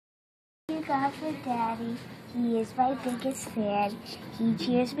God for Daddy. He is my biggest fan. He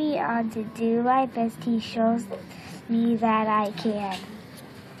cheers me on to do my best. He shows me that I can.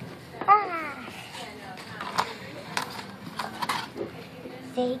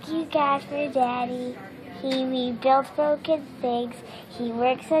 Thank you, God, for Daddy. He rebuilds broken things. He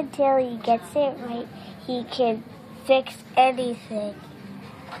works until he gets it right. He can fix anything.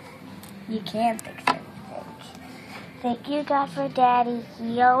 You can fix anything. Thank you, God, for Daddy.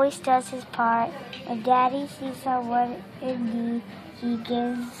 He always does his part. When Daddy sees someone in need, he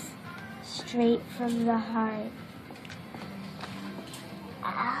gives straight from the heart.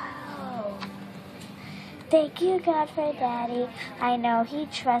 Ow. Thank you, God, for Daddy. I know he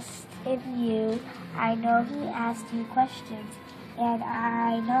trusts in you. I know he asks you questions. And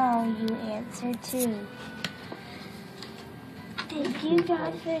I know you answer too. Thank you,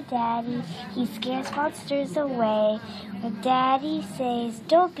 God, for Daddy. He scares monsters away. When Daddy says,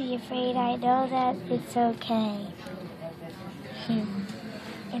 don't be afraid, I know that it's okay.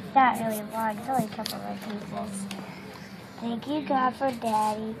 It's not really long. It's only a couple of pages. Thank you, God, for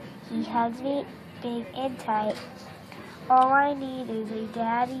Daddy. He hugs me big and tight. All I need is a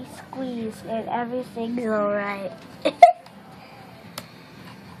daddy squeeze and everything's alright.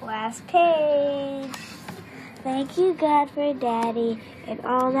 Last page. Thank you, God, for Daddy and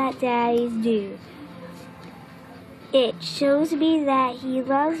all that daddies do. It shows me that he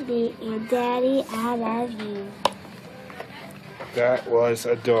loves me, and Daddy, I love you. That was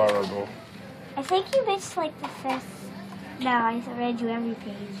adorable. I think you missed like the first... No, I read you every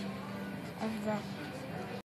page of the...